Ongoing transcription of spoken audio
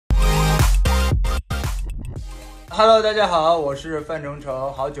Hello， 大家好，我是范丞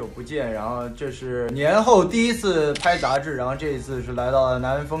丞，好久不见。然后这是年后第一次拍杂志，然后这一次是来到了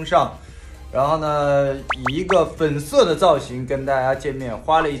男人风尚，然后呢以一个粉色的造型跟大家见面，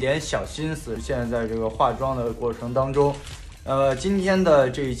花了一点小心思。现在在这个化妆的过程当中，今天的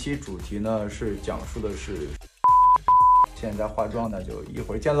这一期主题呢是讲述的是，现在在化妆呢，就一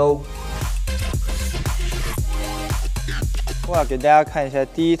会儿见喽。哇，给大家看一下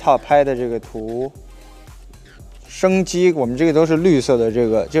第一套拍的这个图。生机，我们这个都是绿色的，这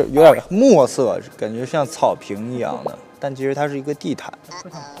个就有点墨色，感觉像草坪一样的，但其实它是一个地毯。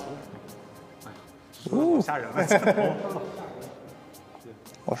哦，吓人了！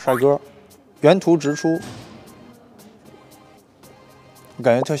哇，帅哥，原图直出，我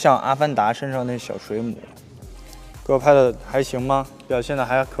感觉特像阿凡达身上那小水母。给我拍的还行吗？表现的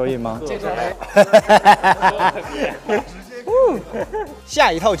还可以吗？这个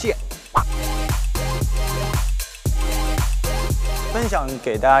下一套见。分享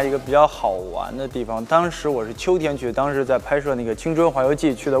给大家一个比较好玩的地方。当时我是秋天去，当时在拍摄那个《青春环游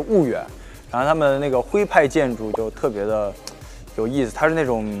记》去的婺源，然后他们那个徽派建筑就特别的有意思，它是那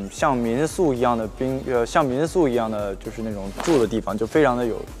种像民宿一样的像民宿一样的，就是那种住的地方，就非常的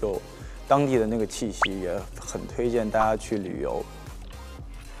有当地的那个气息，也很推荐大家去旅游。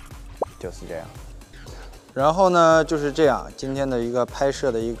就是这样。然后呢，就是这样，今天的一个拍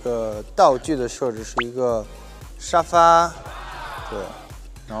摄的一个道具的设置是一个沙发。对，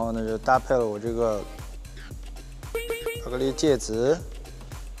然后呢就搭配了我这个巧克力戒指，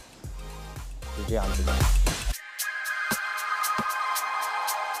就这样子的。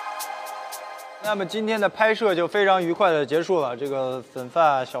那么今天的拍摄就非常愉快的结束了，这个粉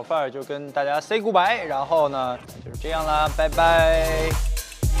发小范儿就跟大家 say goodbye， 然后呢就是这样啦，拜拜。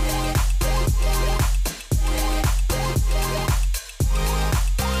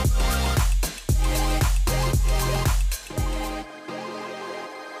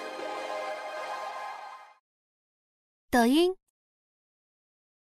抖音。